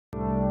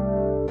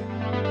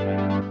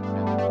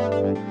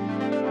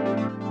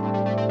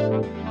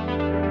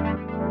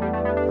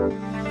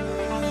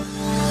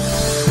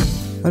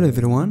Hello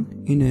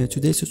everyone, in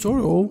today's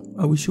tutorial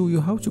I will show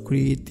you how to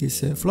create this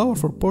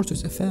Flowerful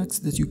Portrait Effects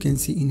that you can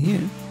see in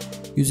here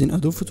using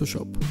Adobe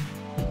Photoshop.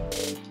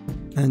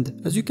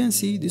 And as you can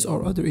see, these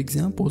are other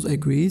examples I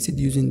created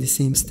using the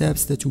same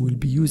steps that you will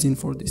be using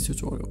for this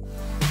tutorial.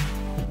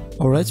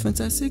 Alright,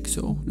 fantastic,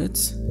 so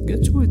let's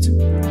get to it.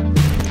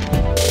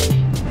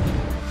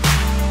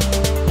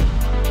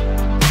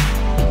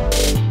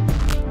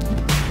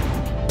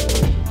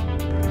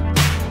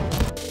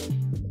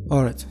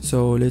 Alright,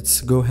 so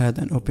let's go ahead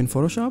and open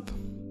Photoshop,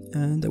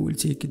 and I will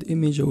take the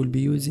image I will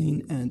be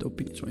using and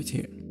open it right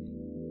here.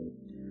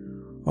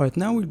 Alright,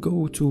 now we'll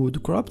go to the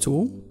crop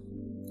tool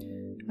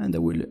and I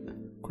will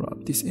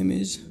crop this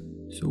image,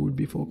 so we'll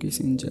be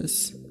focusing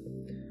just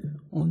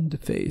on the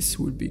face,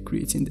 we'll be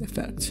creating the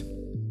effect.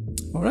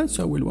 Alright,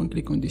 so I will one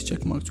click on this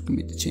check mark to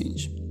commit the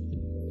change.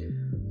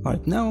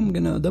 Alright, now I'm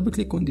gonna double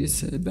click on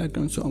this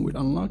background, so I will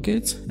unlock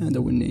it and I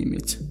will name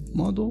it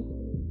model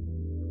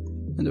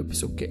and I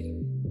press OK.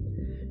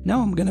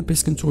 Now I'm gonna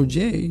press Ctrl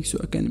J so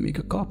I can make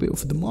a copy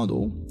of the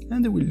model,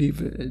 and I will leave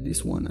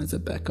this one as a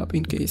backup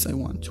in case I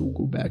want to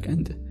go back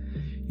and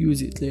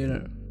use it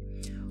later.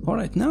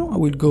 Alright, now I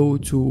will go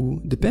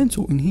to the pen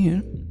tool in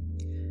here,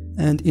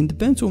 and in the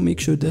pen tool make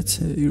sure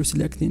that you're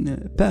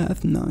selecting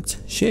path, not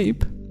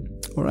shape.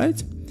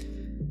 Alright,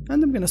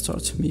 and I'm gonna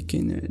start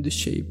making the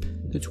shape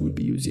that we'll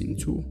be using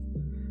to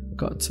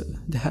cut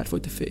the half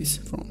of the face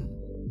from.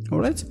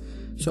 Alright,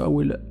 so I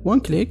will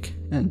one click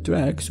and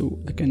drag so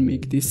I can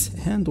make this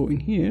handle in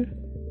here,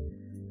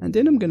 and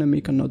then I'm gonna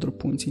make another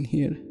point in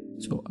here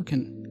so I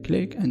can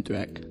click and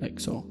drag like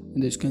so.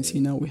 And as you can see,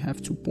 now we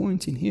have 2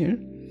 points in here,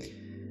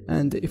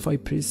 and if I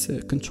press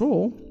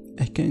Ctrl,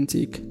 I can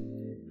take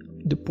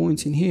the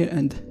points in here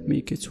and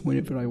make it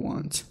whenever I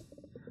want.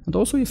 And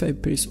also if I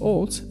press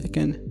Alt, I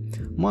can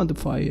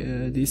modify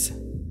this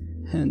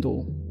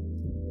handle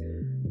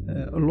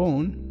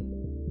alone,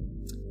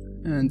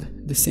 and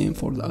the same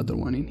for the other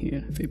one in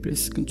here. If I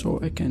press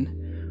Ctrl, I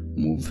can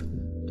move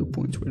the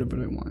point wherever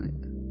I want it,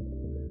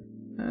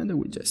 and I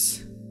will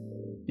just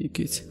make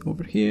it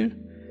over here,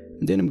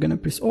 and then I'm gonna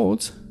press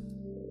Alt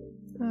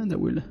and I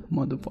will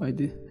modify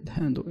the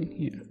handle in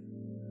here,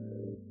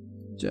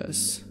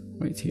 just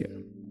right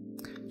here.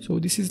 So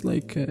this is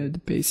like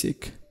the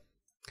basic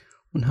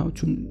on how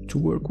to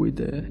work with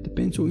the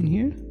pencil in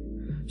here.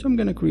 So I'm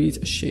gonna create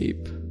a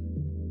shape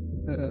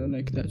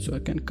like that so I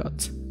can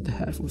cut the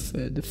half of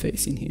the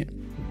face in here.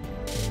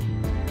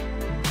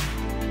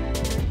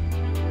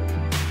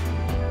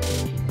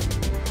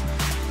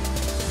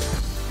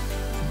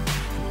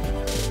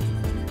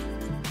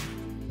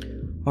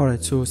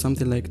 Alright, so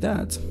something like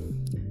that.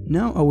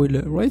 Now I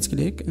will right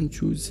click and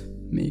choose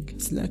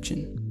make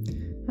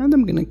selection, and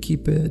I'm gonna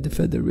keep the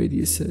feather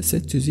radius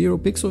set to 0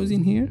 pixels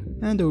in here,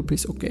 and I will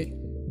press OK.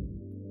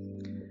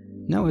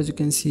 Now as you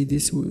can see,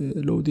 this will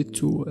load it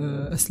to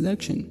a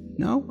selection.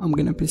 Now I'm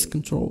gonna press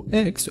Ctrl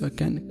X so I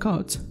can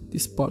cut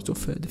this part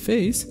of the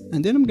face,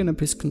 and then I'm gonna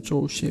press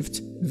Ctrl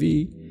Shift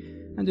V,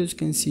 and as you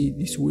can see,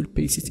 this will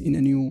paste it in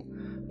a new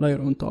layer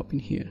on top in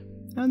here,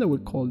 and I will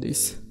call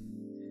this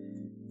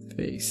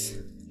face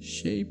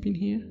shape in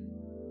here.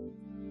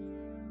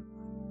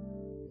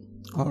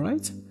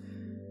 Alright,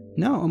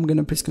 now I'm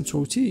gonna press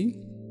Ctrl T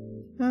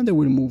and I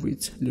will move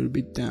it a little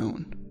bit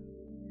down.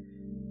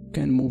 You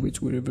can move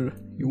it wherever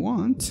you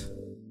want.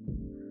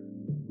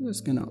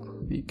 Just gonna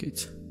make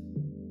it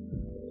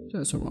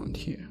just around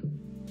here.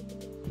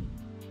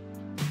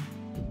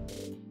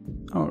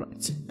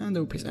 Alright, and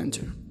I'll press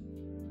enter.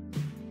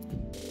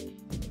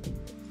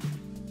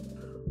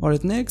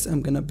 Alright, next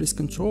I'm gonna press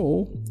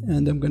Ctrl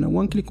and I'm gonna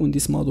one click on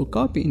this model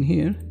copy in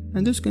here,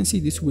 and as you can see,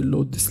 this will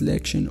load the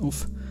selection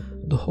of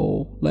the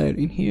whole layer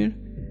in here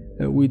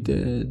with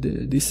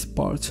this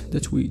part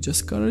that we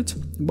just colored,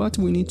 but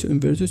we need to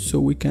invert it so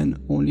we can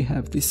only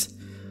have this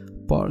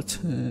part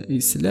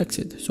is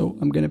selected. So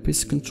I'm gonna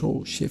press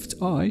Ctrl Shift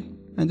I,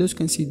 and as you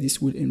can see,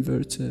 this will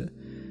invert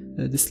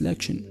the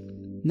selection.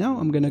 Now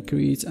I'm gonna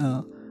create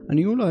a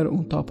new layer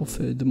on top of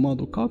the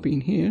model copy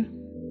in here,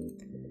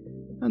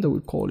 and I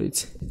will call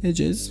it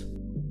edges,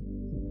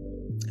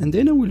 and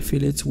then I will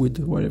fill it with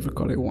whatever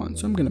color I want.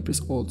 So I'm gonna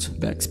press Alt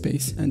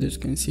backspace, and as you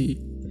can see,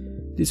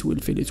 this will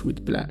fill it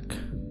with black,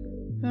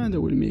 and I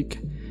will make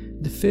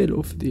the fill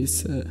of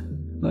this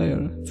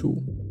layer to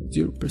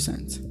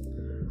 0%.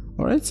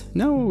 Alright,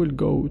 now I will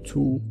go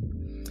to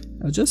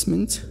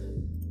adjustment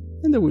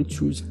and I will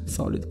choose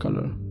solid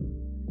color,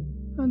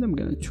 and I'm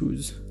gonna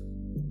choose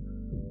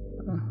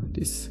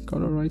this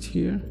color right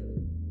here,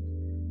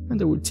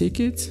 and I will take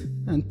it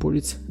and put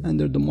it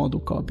under the model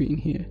copy in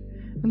here,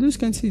 and as you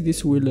can see,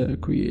 this will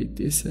create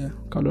this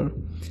color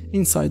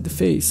inside the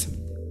face.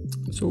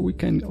 So we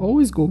can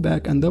always go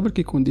back and double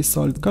click on this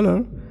solid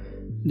color,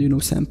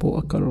 sample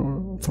a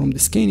color from the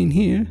skin in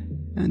here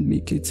and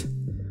make it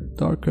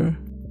darker,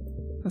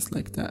 just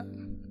like that.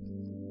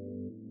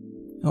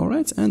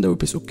 Alright, and I will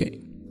press OK.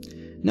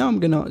 Now I'm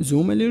gonna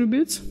zoom a little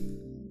bit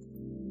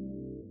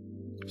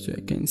so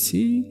I can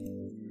see,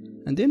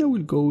 and then I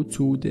will go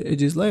to the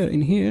edges layer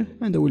in here,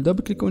 and I will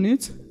double click on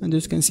it, and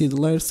as you can see the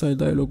layer style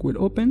dialog will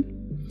open,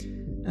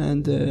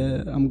 and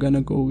I'm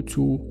gonna go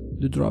to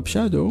the drop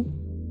shadow,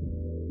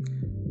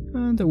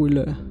 and I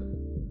will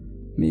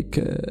make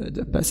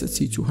the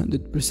opacity to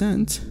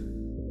 100%,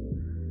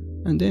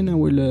 and then I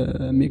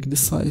will make the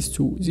size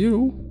to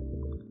 0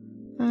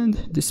 and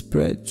the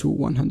spread to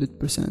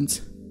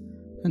 100%,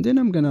 and then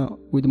I'm gonna,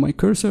 with my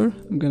cursor,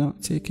 I'm gonna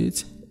take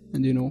it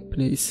and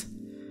place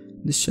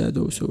the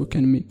shadow so we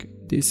can make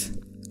this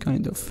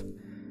kind of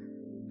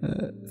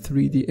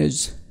 3D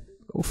edge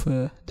of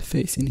the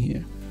face in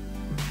here.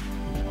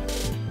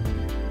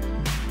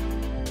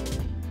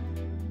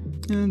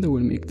 And I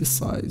will make the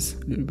size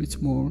a little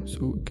bit more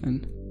so we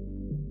can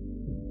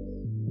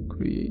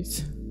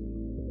create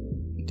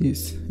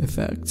this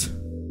effect.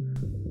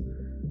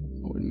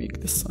 I will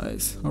make the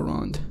size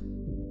around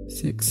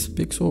 6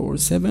 pixels or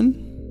 7.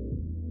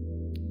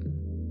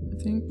 I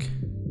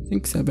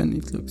think 7,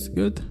 it looks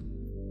good.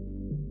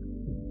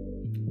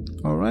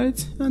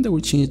 Alright, and I will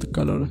change the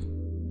color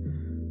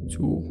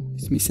to,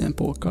 let me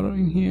sample color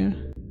in here,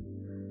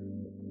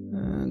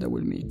 and I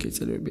will make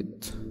it a little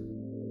bit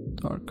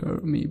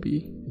darker,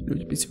 maybe a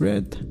little bit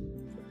red.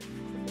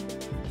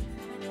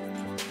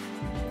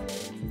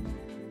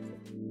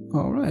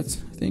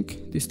 Alright, I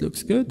think this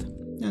looks good,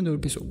 and it will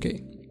be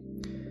okay.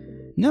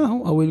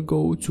 Now I will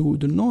go to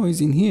the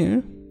noise in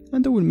here,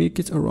 and I will make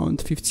it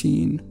around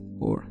 15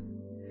 or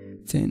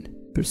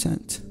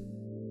 10%.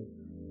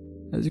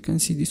 As you can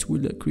see, this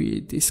will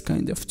create this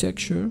kind of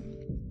texture,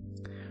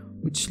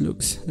 which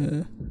looks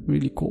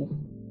really cool.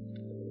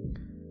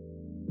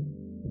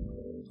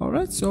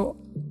 Alright, so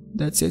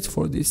that's it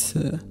for this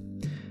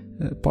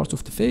part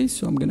of the face,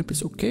 so I'm gonna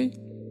press OK.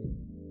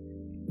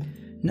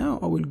 Now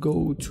I will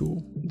go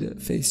to the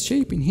face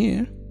shape in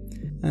here,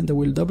 and I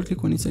will double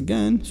click on it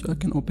again so I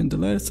can open the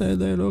layer style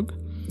dialog,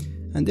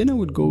 and then I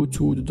will go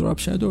to the drop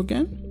shadow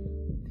again,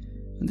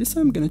 and this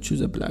time I'm gonna choose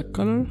a black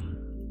color,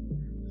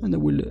 and I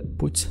will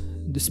put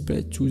the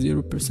spread to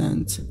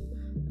 0%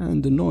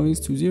 and the noise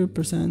to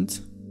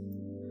 0%,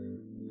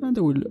 and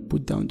I will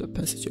put down the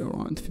opacity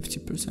around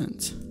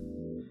 50%,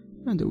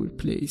 and I will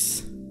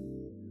place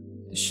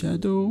the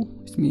shadow.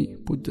 Let me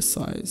put the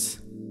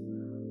size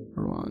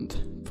around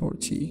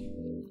 40,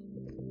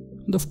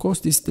 and of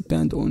course this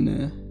depends on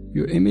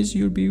your image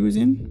you'll be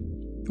using.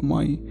 You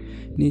might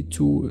need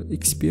to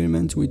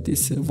experiment with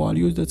these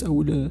values that I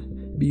will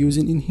be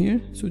using in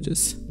here, so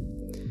just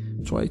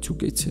try to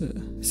get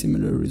a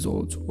similar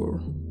result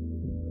or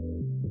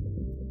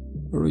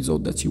a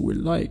result that you will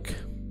like.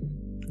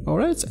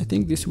 Alright, I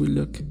think this will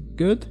look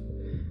good.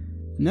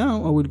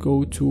 Now I will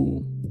go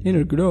to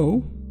inner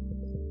glow,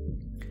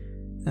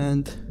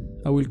 and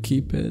I will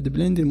keep the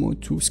blending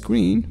mode to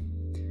screen,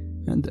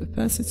 and the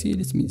opacity,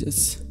 let me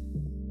just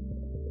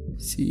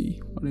see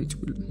what it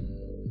will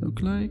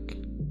look like.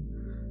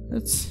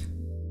 Let's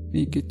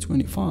make it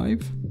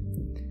 25,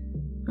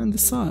 and the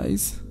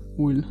size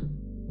will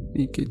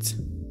make it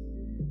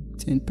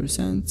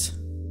 10%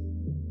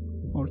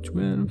 or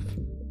 12.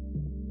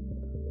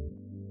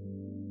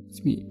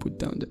 Let me put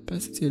down the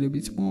opacity a little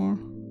bit more,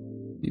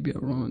 maybe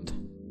around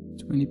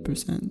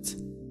 20%.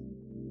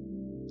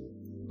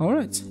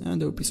 Alright,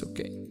 and I hope it's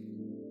okay.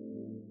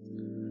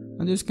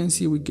 And as you can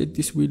see, we get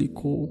this really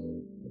cool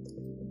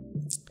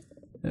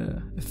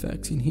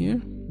effect in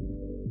here.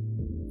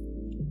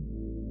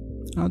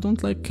 I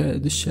don't like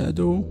the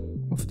shadow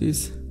of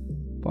this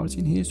part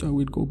in here, so I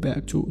will go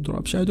back to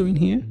drop shadow in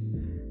here,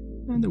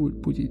 and I will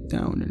put it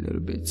down a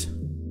little bit.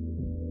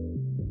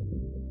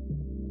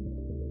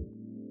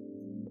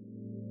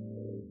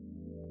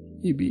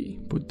 Maybe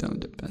put down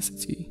the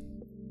opacity.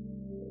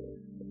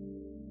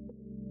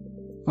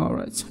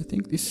 Alright, I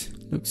think this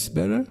looks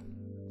better,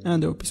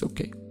 and I hope it's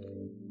okay.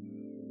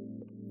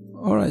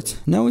 Alright,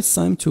 now it's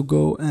time to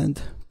go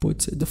and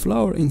put the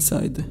flower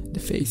inside the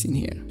face in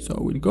here. So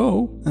I will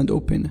go and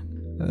open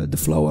the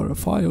flower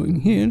file in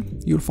here.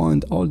 You'll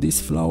find all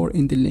these flower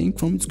in the link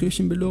from the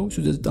description below,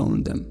 so just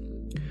download them.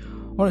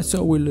 Alright, so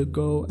I will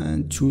go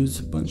and choose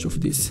a bunch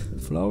of these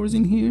flowers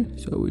in here.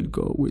 So I will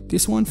go with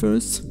this one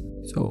first.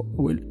 So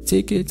I will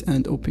take it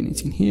and open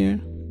it in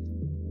here,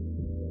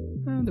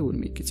 and I will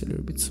make it a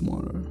little bit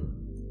smaller,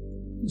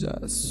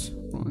 just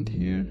around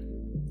here.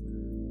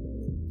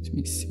 Let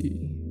me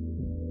see.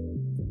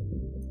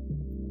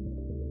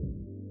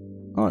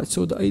 Alright,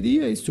 so the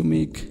idea is to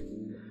make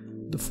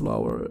the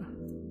flower,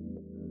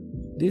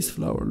 this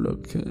flower,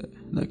 look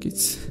like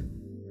it's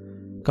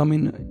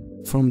coming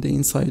from the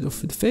inside of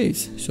the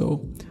face.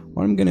 So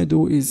what I'm gonna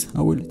do is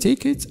I will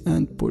take it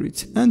and put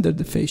it under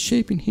the face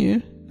shape in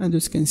here, and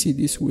as you can see,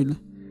 this will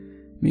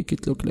make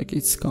it look like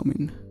it's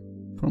coming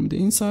from the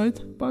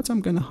inside, but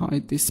I'm gonna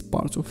hide this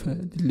part of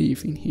the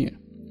leaf in here,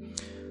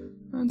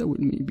 and I will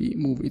maybe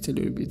move it a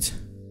little bit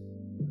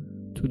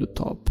to the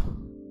top,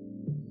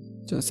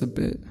 just a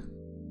bit.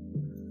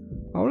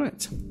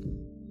 Alright,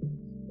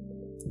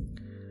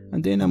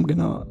 and then I'm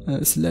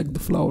gonna select the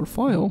flower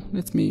file.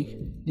 Let me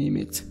name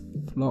it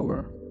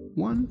flower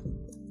 1,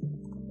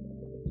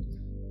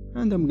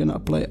 and I'm gonna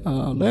apply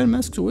a layer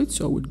mask to it.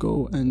 So I will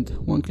go and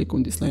one click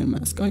on this layer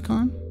mask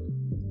icon,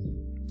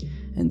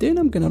 and then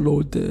I'm gonna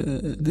load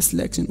the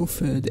selection of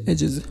the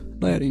edges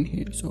layer in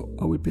here. So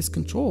I will press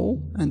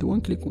Ctrl and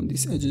one click on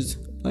this edges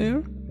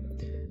layer,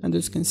 and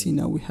as you can see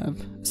now we have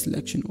a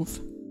selection of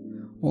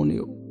only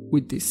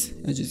with these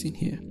edges in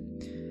here,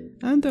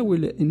 and I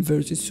will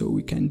invert it so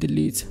we can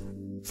delete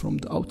from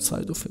the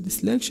outside of the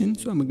selection.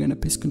 So I'm gonna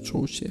press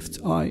Ctrl Shift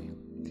I,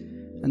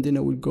 and then I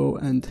will go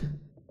and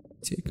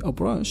take a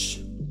brush,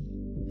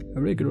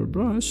 a regular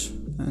brush,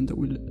 and I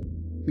will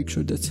make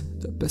sure that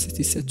the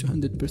opacity is set to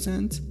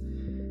 100%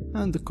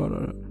 and the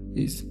color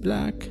is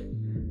black,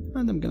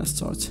 and I'm gonna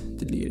start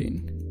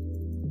deleting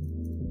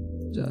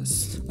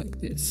just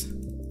like this,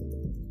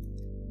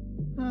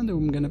 and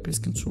I'm gonna press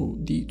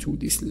Ctrl D to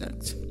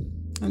deselect,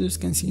 and as you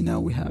can see now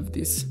we have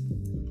this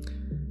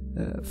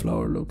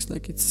flower looks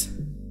like it's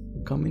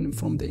coming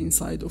from the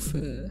inside of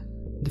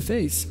the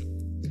face.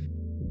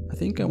 I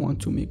think I want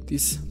to make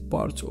this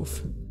part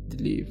of the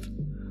leaf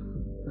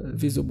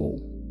visible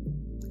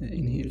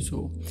in here,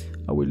 so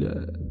I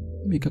will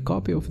make a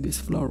copy of this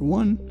flower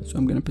 1. So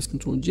I'm gonna press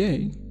Ctrl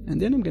J, and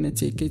then I'm gonna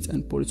take it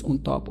and put it on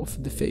top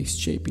of the face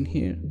shape in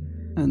here,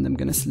 and I'm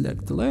gonna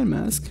select the layer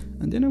mask,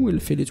 and then I will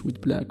fill it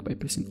with black by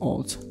pressing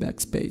Alt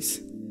backspace,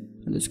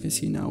 and as you can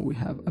see now we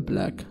have a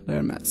black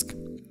layer mask.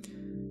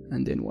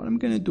 And then what I'm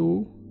gonna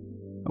do,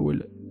 I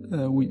will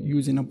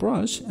using a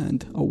brush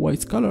and a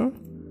white color,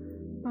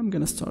 I'm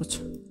gonna start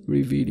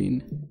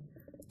revealing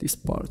this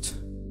part,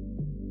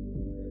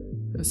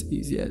 as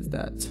easy as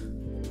that.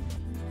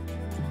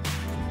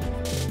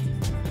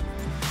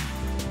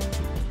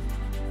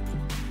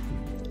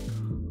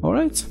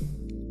 Alright,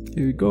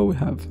 here we go, we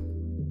have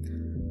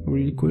a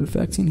really cool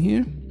effect in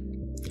here.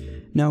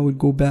 Now we'll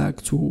go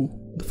back to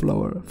the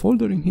flower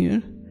folder in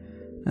here,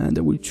 and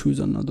I will choose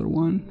another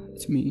one.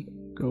 Let me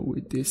go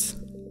with this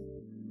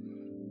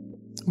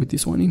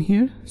one in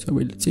here. So I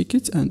will take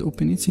it and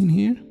open it in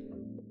here,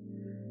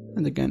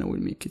 and again I will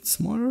make it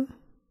smaller,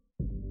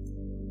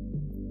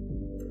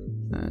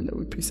 and I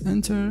will press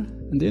enter,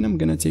 and then I'm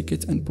gonna take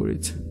it and put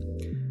it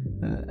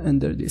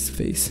under this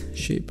face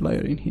shape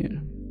layer in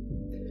here,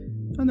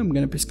 and I'm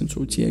gonna press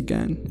Ctrl T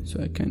again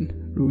so I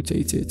can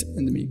rotate it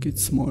and make it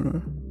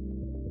smaller.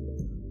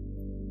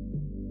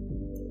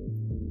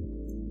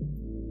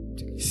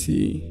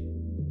 See,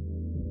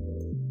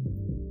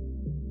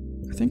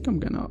 I think I'm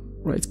gonna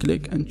right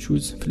click and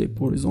choose flip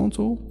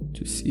horizontal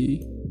to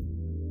see.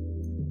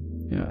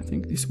 Yeah, I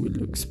think this will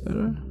look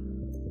better.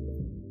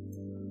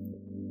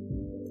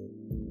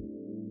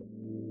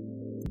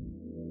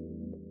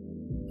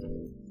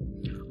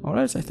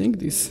 Alright, I think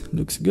this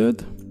looks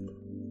good,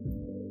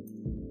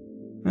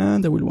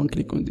 and I will one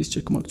click on this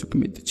check mark to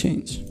commit the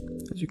change.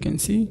 As you can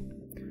see,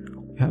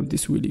 we have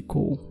this really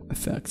cool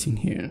effect in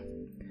here,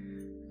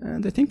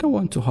 and I think I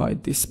want to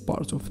hide this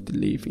part of the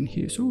leaf in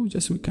here, so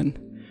just we can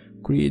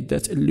create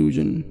that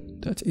illusion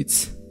that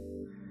it's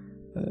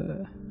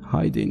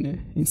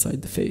hiding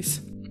inside the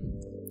face.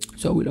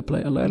 So I will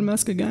apply a layer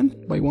mask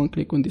again by one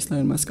click on this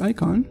layer mask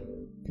icon,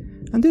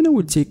 and then I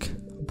will take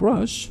a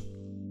brush,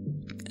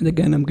 and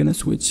again I'm gonna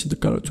switch the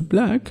color to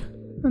black,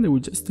 and I will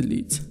just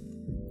delete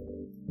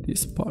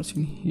this part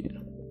in here.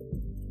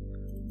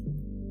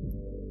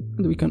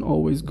 And we can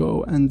always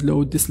go and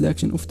load the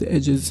selection of the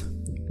edges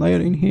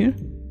layer in here,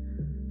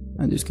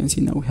 and as you can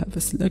see now we have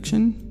a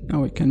selection.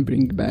 Now I can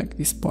bring back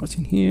this part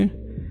in here,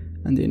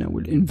 and then I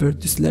will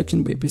invert the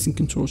selection by pressing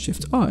Ctrl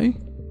Shift I,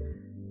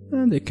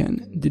 and I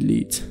can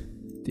delete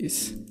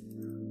this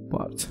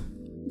part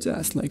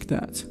just like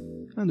that,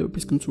 and I will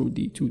press Ctrl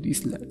D to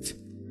deselect,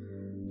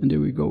 and there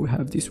we go, we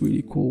have this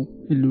really cool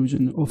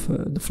illusion of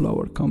the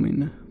flower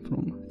coming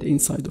from the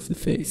inside of the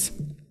face.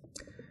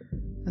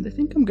 And I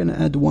think I'm gonna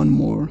add one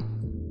more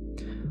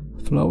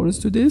flowers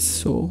to this,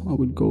 so I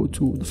will go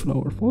to the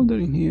flower folder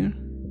in here,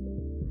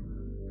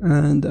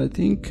 and I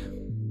think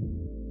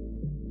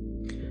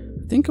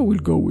I will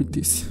go with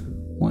this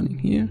one in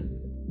here,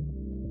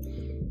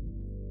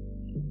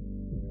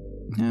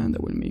 and I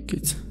will make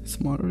it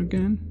smaller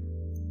again.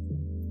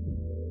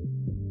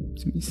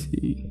 Let me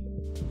see.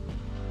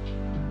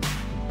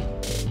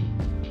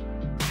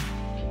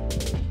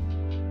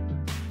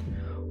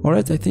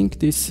 Alright, I think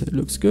this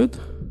looks good,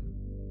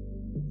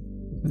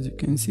 as you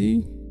can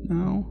see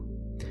now.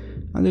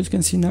 And as you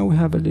can see now we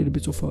have a little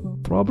bit of a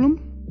problem.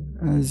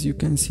 As you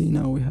can see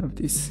now we have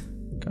this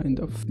kind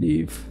of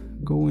leaf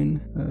going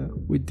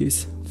with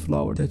this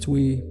flower that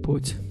we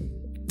put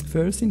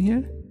first in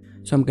here.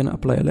 So I'm gonna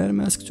apply a layer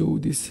mask to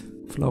this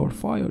flower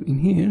file in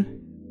here,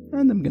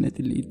 and I'm gonna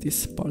delete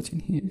this part in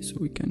here so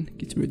we can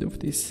get rid of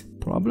this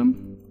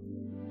problem.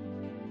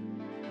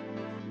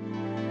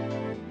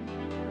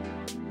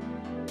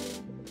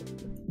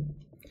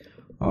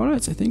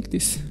 Alright, I think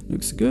this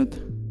looks good.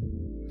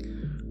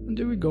 And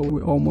there we go,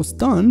 we're almost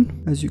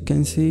done. As you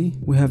can see,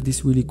 we have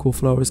these really cool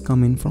flowers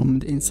coming from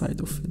the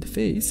inside of the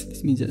face.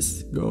 Let me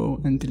just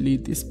go and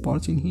delete this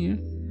part in here.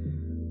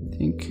 I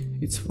think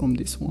it's from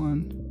this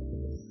one.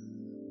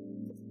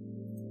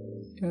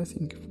 Yeah, I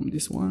think from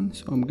this one.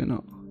 So I'm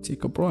gonna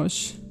take a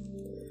brush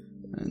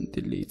and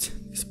delete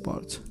this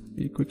part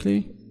really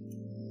quickly,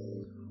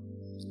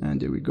 and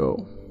there we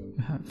go.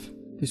 We have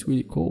this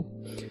really cool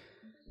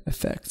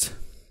effect.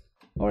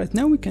 Alright,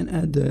 now we can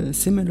add a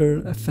similar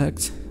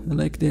effect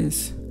like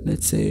this,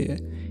 let's say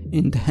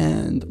in the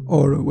hand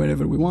or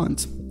wherever we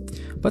want,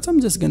 but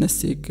I'm just gonna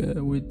stick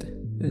with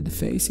the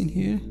face in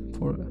here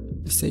for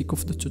the sake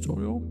of the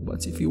tutorial.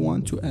 But if you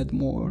want to add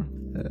more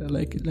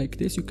like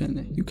this, you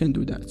can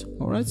do that.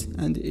 Alright,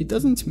 and it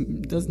doesn't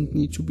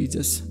need to be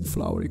just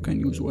flower. You can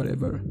use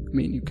whatever. I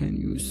mean, you can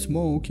use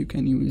smoke, you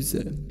can use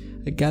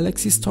a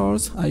galaxy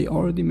stars. I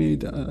already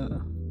made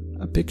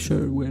a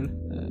picture where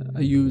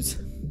I use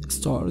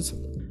stars,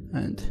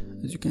 and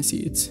as you can see,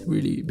 it's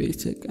really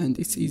basic and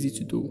it's easy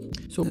to do.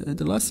 So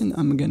the last thing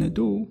I'm gonna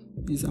do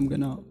is I'm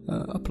gonna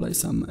apply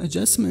some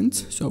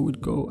adjustments. So I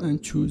would go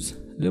and choose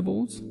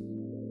levels,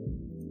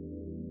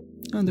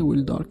 and I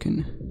will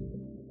darken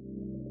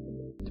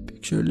the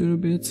picture a little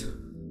bit.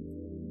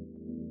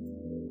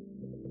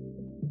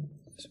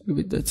 So give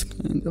it that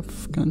kind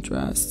of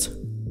contrast,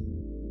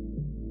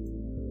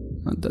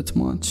 not that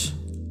much.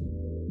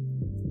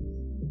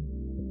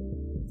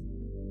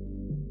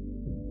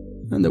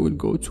 And I will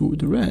go to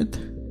the red,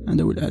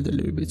 and I will add a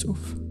little bit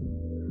of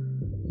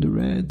the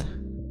red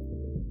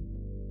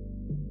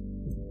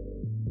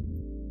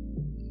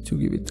to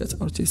give it that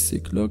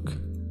artistic look,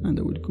 and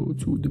I will go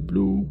to the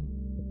blue,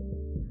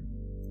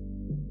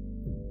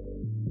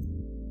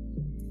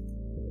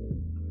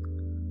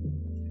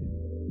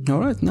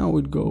 alright. Now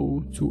we'll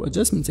go to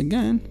adjustments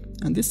again,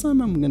 and this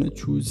time I'm gonna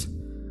choose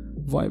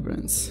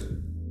vibrance,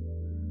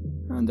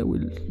 and I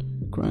will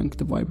crank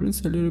the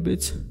vibrance a little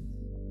bit.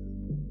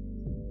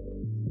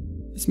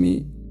 Let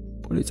me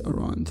put it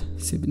around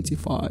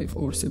 75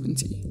 or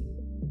 70.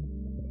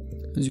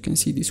 As you can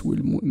see, this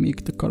will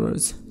make the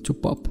colors to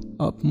pop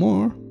up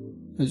more.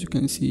 As you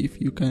can see,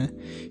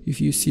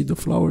 if you see the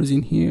flowers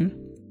in here,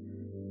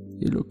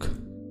 they look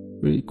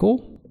really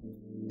cool.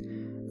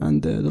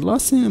 And the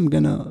last thing I'm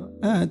gonna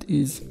add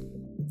is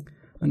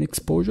an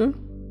exposure.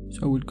 So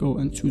I will go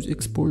and choose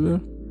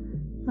exposure,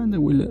 and I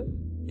will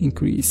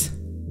increase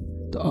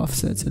the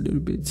offsets a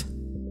little bit,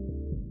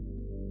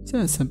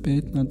 just a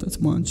bit, not that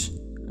much.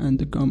 And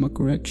the gamma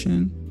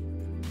correction,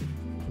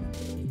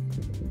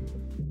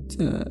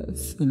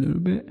 just a little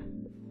bit.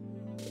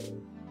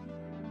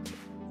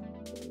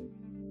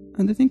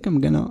 And I think I'm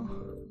gonna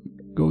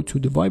go to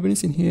the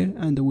vibrance in here,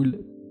 and I will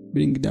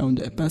bring down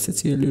the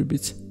opacity a little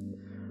bit,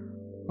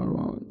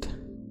 around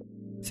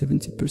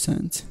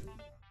 70%.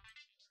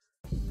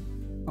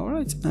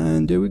 Alright,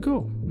 and there we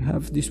go. We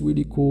have this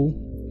really cool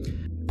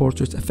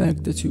portrait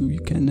effect that you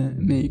can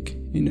make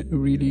in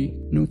really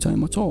no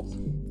time at all.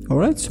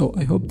 Alright, so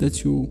I hope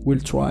that you will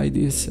try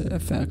this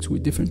effect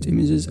with different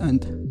images,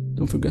 and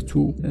don't forget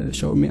to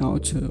shout me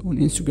out on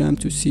Instagram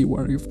to see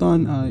what you've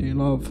done. I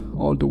love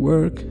all the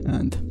work,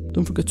 and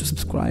don't forget to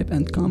subscribe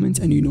and comment,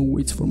 and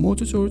wait for more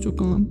tutorials to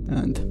come,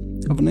 and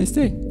have a nice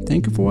day.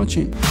 Thank you for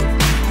watching.